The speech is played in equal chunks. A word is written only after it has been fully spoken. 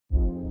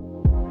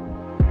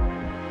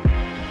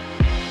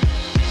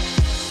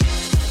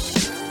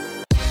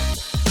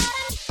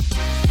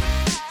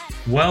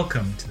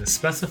Welcome to the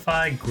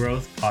Specified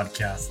Growth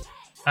Podcast.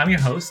 I'm your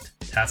host,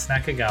 Tats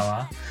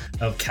Nakagawa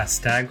of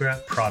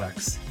Castagra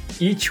Products.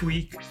 Each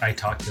week, I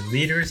talk to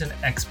leaders and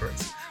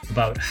experts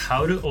about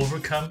how to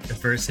overcome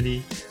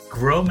adversity,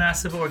 grow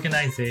massive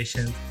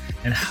organizations,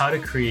 and how to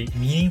create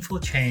meaningful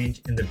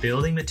change in the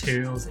building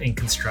materials and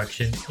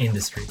construction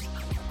industry.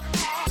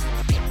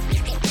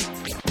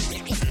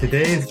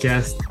 Today's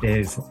guest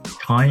is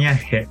Tonya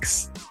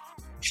Hicks.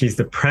 She's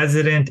the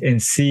president and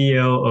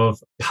CEO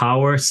of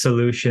Power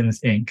Solutions,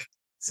 Inc.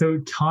 So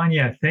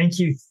Tonya, thank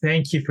you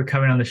for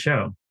coming on the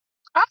show.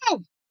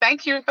 Oh,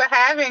 thank you for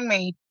having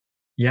me.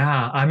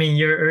 Yeah, I mean,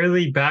 your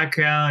early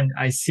background,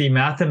 I see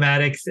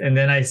mathematics and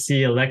then I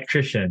see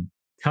electrician.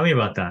 Tell me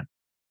about that.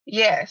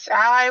 Yes,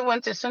 I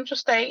went to Central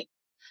State,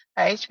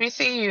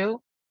 HBCU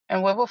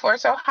in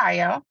Wilberforce,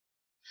 Ohio,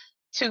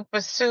 to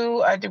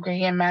pursue a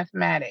degree in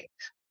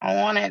mathematics. I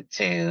wanted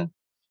to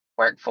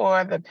work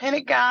for the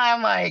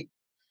Pentagon, like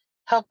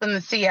helping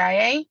the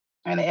CIA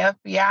and the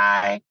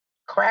FBI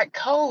crack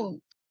code.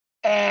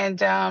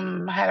 And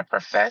I had a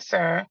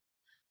professor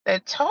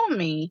that told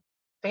me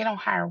they don't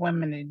hire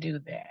women to do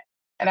that.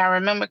 And I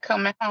remember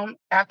coming home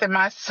after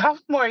my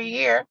sophomore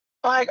year,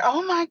 like,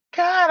 oh my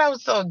God, I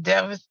was so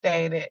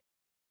devastated.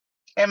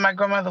 And my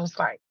grandmother was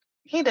like,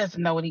 he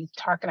doesn't know what he's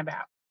talking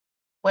about.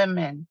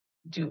 Women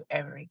do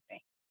everything.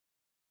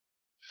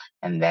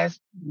 And that's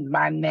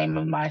my name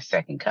of my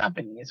second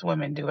company is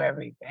Women Do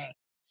Everything.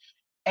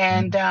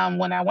 And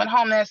when I went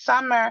home that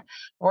summer,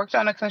 worked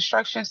on a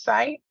construction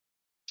site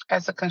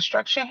as a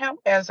construction help,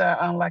 as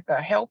a like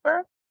a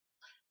helper,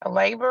 a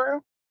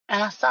laborer.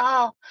 And I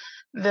saw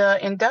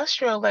the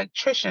industrial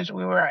electricians.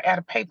 We were at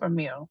a paper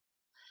mill.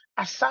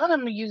 I saw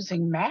them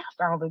using math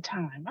all the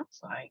time. I was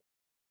like,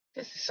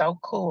 this is so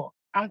cool.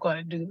 I'm going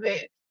to do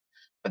this.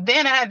 But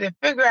then I had to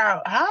figure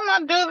out how am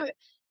I doing it,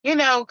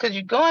 because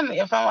you're going,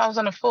 I was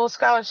on a full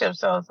scholarship.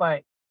 So I was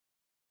like,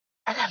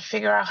 I got to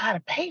figure out how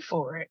to pay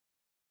for it.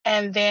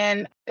 And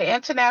then the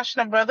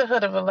International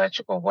Brotherhood of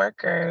Electrical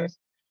Workers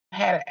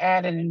had an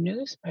ad in the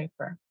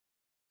newspaper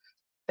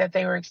that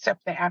they were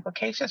accepting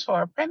applications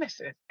for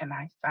apprentices. And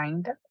I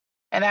signed up.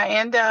 And I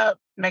end up,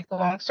 make a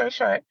long story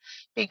short,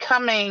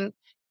 becoming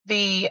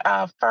the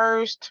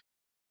first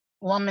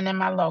woman in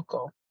my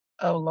local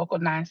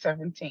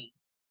 917.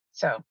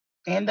 So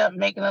I end up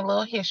making a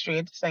little history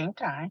at the same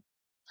time.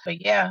 But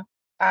yeah,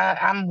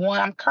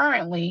 I'm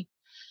currently,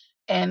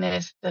 and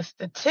the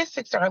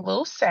statistics are a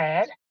little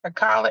sad.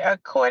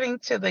 According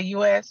to the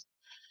U.S.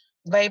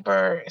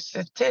 labor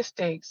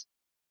statistics,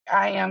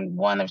 I am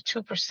one of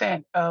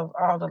 2% of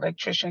all the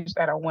electricians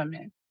that are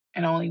women,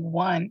 and only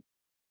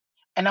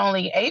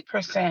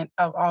 8%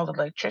 of all the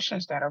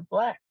electricians that are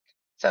Black.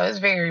 So it's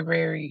very,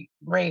 very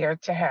rare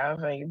to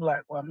have a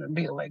Black woman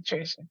be an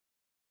electrician.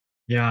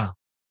 Yeah.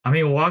 I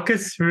mean, walk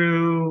us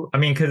through,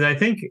 because I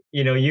think,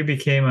 you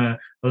became an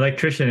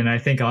electrician and I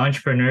think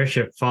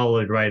entrepreneurship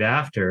followed right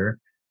after.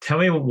 Tell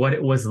me what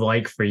it was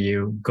like for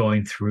you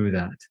going through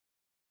that.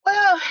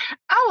 Well,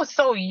 I was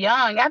so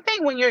young. I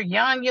think when you're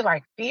young, you're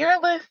like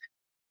fearless.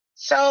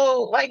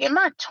 So like in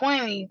my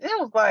 20s,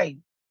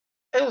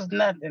 it was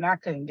nothing I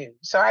couldn't do.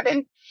 So I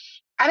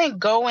didn't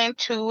go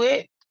into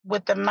it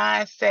with the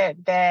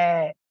mindset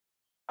that,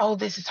 oh,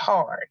 this is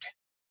hard.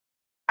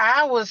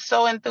 I was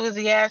so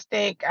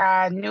enthusiastic.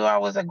 I knew I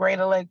was a great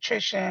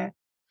electrician.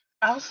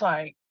 I was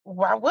like,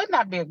 why wouldn't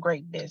I be a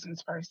great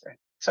business person?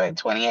 So at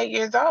 28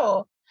 years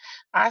old,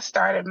 I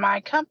started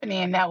my company,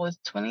 and that was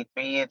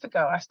 23 years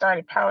ago. I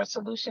started Power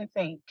Solutions,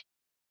 Inc.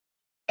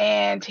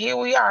 And here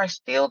we are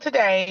still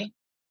today.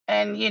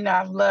 And,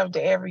 I've loved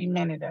every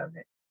minute of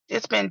it.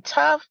 It's been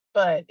tough,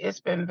 but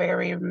it's been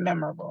very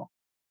memorable.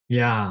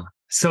 Yeah.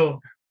 So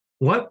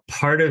what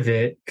part of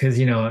it, because,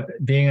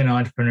 being an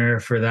entrepreneur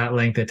for that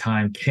length of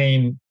time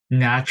came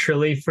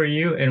naturally for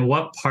you, and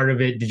what part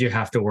of it did you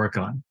have to work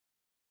on?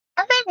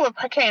 I think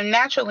what came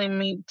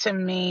naturally to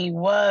me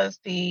was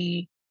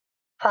the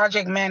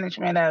project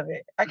management of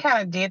it. I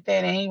kind of did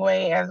that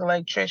anyway as an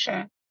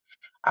electrician.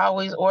 I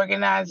always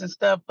organizing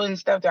stuff, putting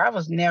stuff there. I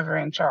was never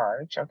in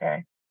charge,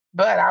 okay?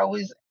 But I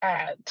always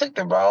took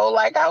the role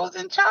like I was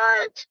in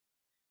charge.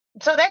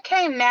 So that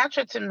came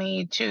natural to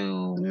me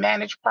to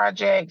manage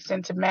projects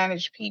and to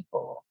manage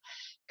people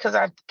because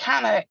I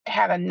kind of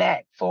had a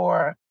knack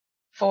for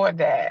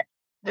that.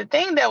 The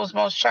thing that was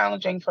most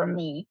challenging for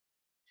me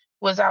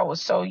was I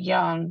was so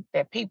young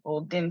that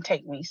people didn't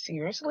take me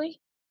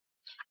seriously.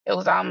 It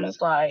was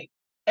almost like,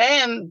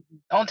 and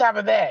on top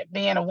of that,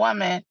 being a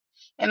woman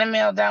in a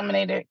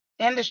male-dominated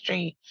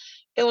industry,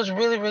 it was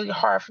really, really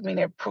hard for me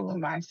to prove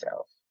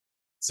myself.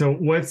 So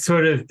what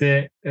sort of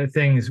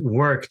things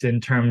worked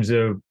in terms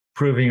of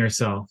proving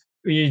yourself?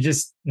 Were you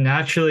just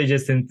naturally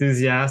just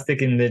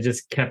enthusiastic and they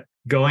just kept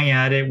going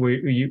at it?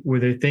 Were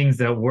there things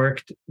that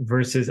worked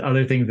versus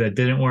other things that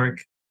didn't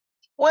work?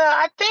 Well,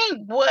 I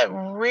think what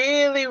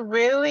really,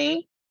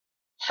 really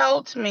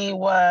helped me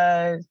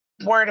was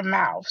word of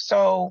mouth.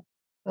 So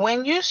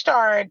when you're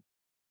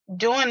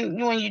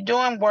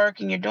doing work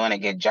and you're doing a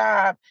good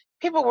job,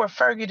 people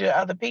refer you to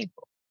other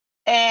people.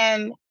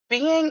 And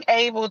being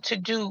able to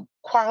do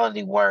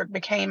quality work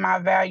became my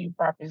value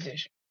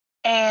proposition.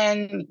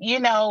 And,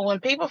 when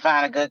people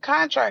find a good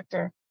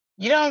contractor,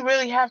 you don't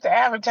really have to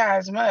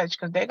advertise much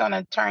because they're going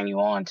to turn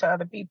you on to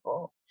other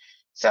people.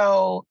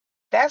 So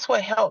that's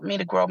what helped me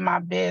to grow my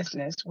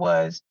business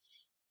was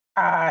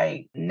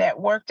I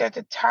networked at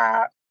the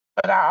top,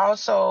 but I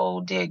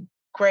also did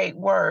great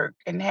work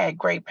and had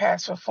great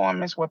past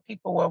performance where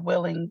people were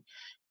willing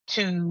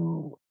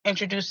to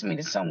introduce me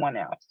to someone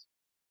else.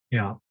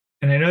 Yeah.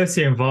 And I noticed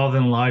you're involved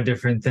in a lot of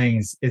different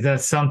things. Is that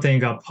something you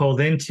got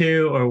pulled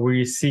into, or were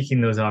you seeking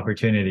those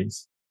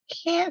opportunities?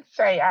 Can't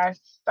say I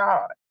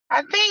saw it.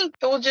 I think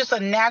it was just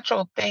a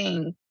natural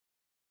thing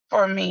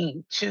for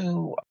me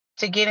to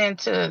get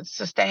into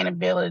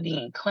sustainability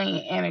and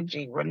clean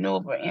energy,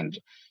 renewable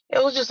energy.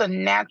 It was just a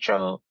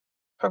natural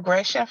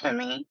progression for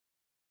me.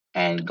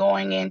 And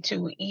going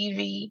into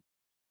EV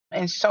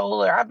and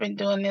solar, I've been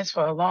doing this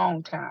for a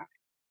long time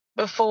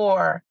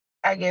before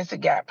I guess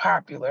it got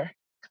popular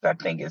because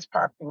I think it's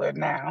popular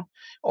now,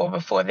 or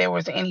before there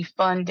was any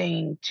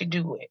funding to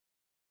do it.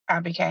 I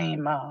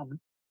became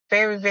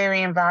very,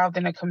 very involved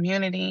in the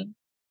community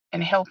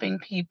and helping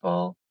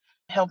people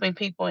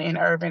in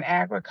urban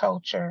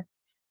agriculture,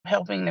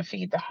 helping to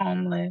feed the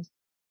homeless,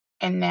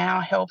 and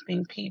now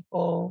helping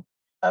people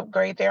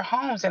upgrade their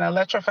homes and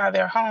electrify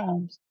their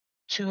homes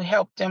to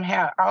help them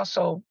have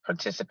also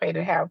participate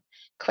and have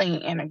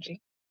clean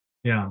energy.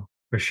 Yeah,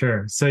 for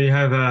sure. So you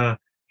have a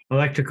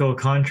electrical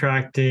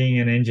contracting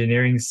and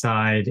engineering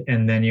side,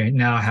 and then you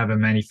now have a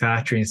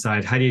manufacturing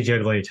side. How do you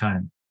juggle your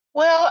time?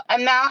 Well, I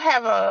now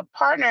have a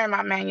partner in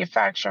my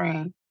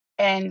manufacturing,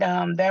 and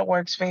that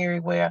works very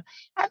well.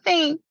 I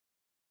think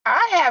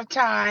I have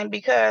time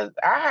because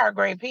I hire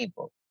great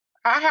people.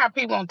 I hire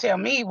people and tell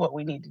me what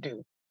we need to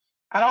do.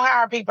 I don't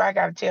hire people, I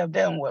got to tell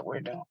them what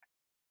we're doing.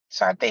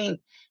 So I think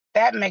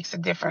that makes a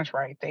difference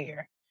right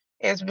there,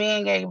 is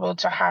being able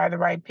to hire the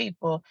right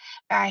people.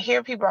 And I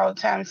hear people all the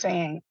time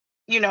saying,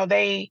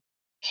 they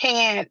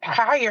can't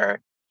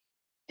hire.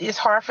 It's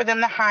hard for them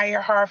to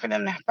hire, hard for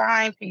them to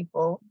find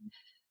people.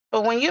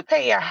 But when you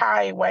pay a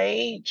high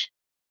wage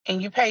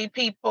and you pay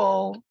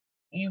people,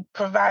 you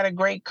provide a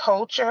great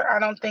culture, I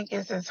don't think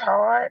it's as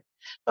hard.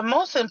 But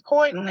most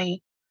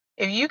importantly,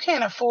 if you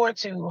can't afford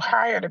to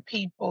hire the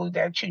people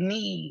that you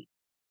need,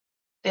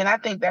 then I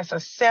think that's a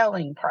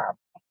selling problem.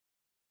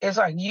 It's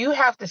like you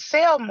have to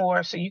sell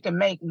more so you can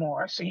make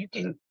more, so you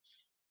can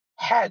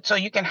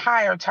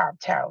hire top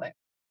talent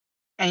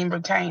and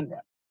retain them.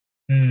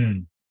 Hmm.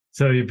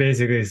 So you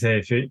basically say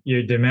if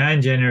your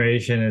demand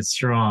generation is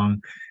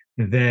strong,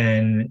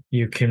 then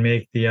you can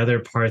make the other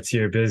parts of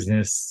your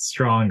business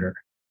stronger.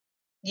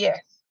 Yes.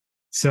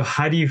 So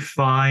how do you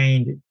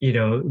find,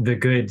 the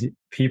good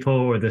people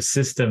or the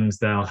systems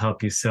that'll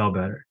help you sell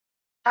better?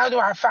 How do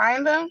I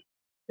find them?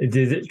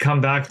 Did it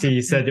come back to,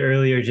 you said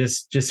earlier,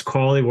 just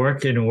quality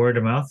work and word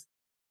of mouth?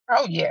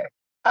 Oh yes.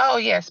 Oh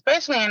yes.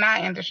 Especially in our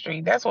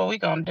industry. That's what we're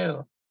gonna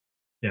do.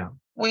 Yeah.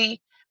 We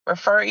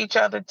refer each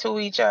other to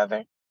each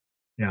other.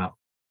 Yeah,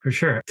 for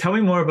sure. Tell me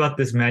more about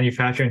this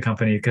manufacturing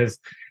company, because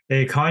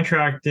a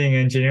contracting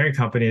engineering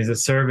company is a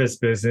service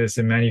business,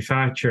 and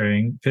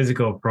manufacturing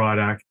physical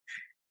product,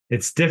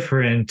 it's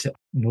different.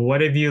 What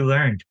have you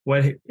learned?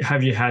 What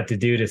have you had to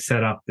do to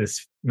set up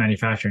this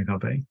manufacturing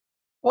company?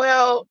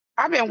 Well,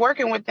 I've been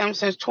working with them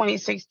since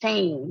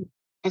 2016.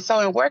 And so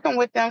in working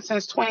with them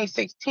since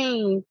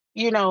 2016,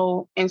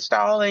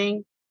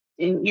 installing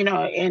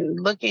and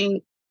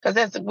looking,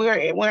 because we're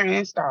an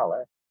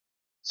installer.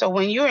 So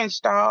when you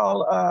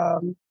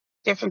install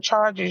different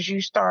chargers, you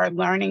start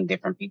learning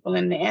different people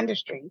in the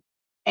industry.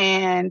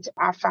 And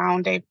I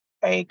found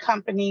a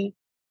company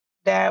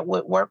that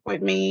would work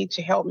with me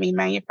to help me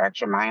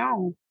manufacture my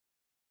own.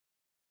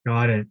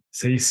 Got it.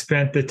 So you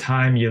spent the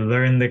time, you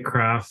learned the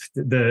craft,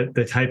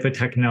 the type of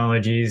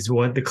technologies,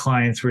 what the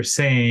clients were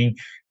saying,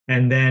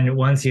 and then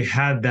once you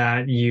had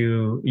that,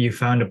 you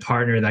found a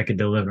partner that could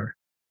deliver.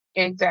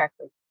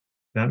 Exactly.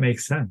 That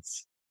makes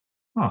sense.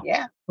 Oh,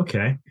 Yeah.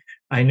 okay.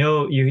 I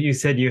know you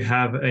said you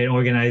have an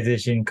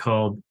organization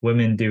called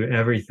Women Do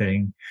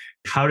Everything.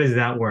 How does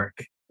that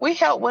work? We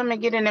help women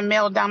get into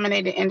male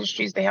dominated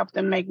industries to help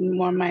them make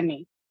more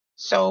money.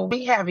 So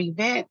we have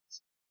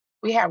events,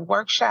 we have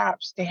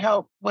workshops to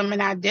help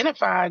women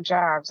identify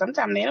jobs.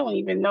 Sometimes they don't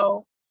even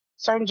know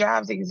certain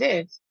jobs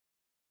exist.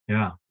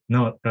 Yeah.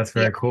 No, that's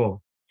Yeah. very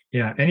cool.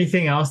 Yeah.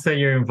 Anything else that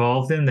you're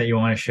involved in that you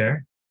want to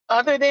share?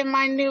 Other than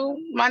my new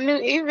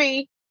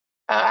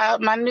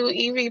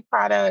EV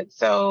product.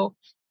 So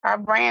our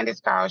brand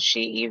is called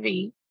She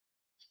EV.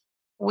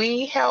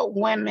 We help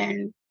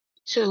women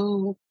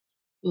to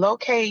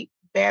locate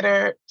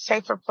better,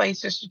 safer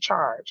places to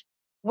charge.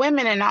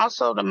 Women and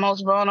also the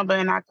most vulnerable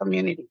in our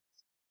community,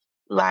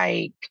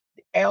 like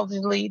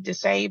elderly,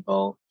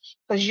 disabled,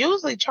 because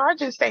usually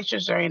charging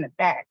stations are in the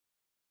back,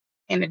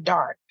 in the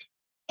dark.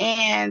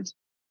 And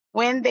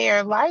when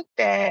they're like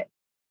that,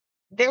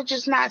 they're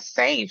just not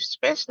safe,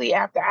 especially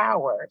after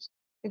hours.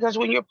 Because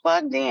when you're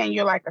plugged in,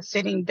 you're like a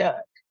sitting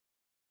duck.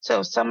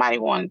 So if somebody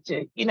wanted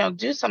to,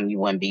 do something, you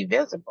wouldn't be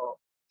visible.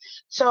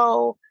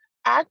 So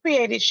I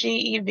created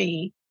She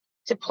EV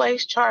to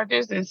place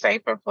chargers in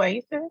safer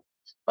places,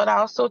 but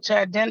also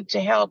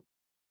to help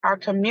our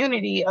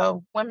community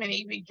of women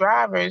EV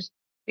drivers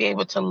be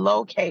able to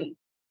locate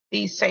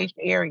these safe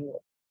areas.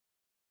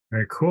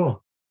 Very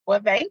cool. Well,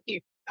 thank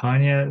you.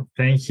 Tonya,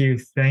 thank you.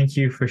 Thank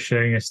you for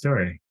sharing your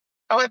story.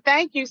 Oh,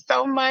 thank you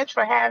so much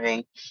for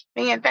having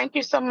me, and thank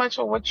you so much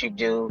for what you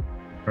do.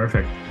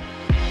 Perfect.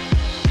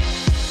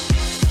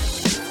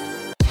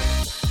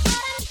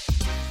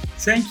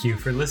 Thank you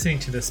for listening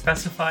to the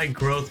Specified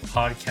Growth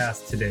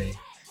Podcast today.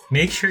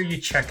 Make sure you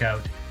check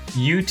out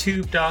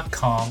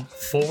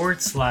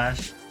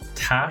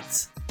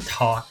youtube.com/Tats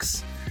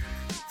Talks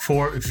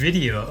for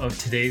video of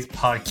today's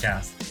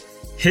podcast.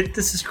 Hit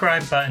the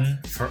subscribe button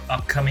for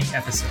upcoming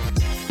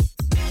episodes.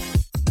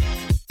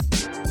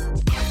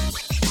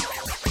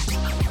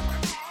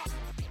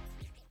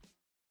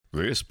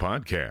 This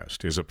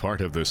podcast is a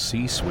part of the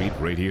C-Suite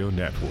Radio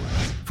Network.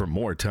 For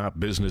more top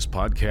business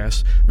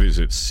podcasts,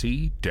 visit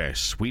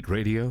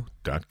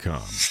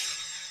c-suiteradio.com.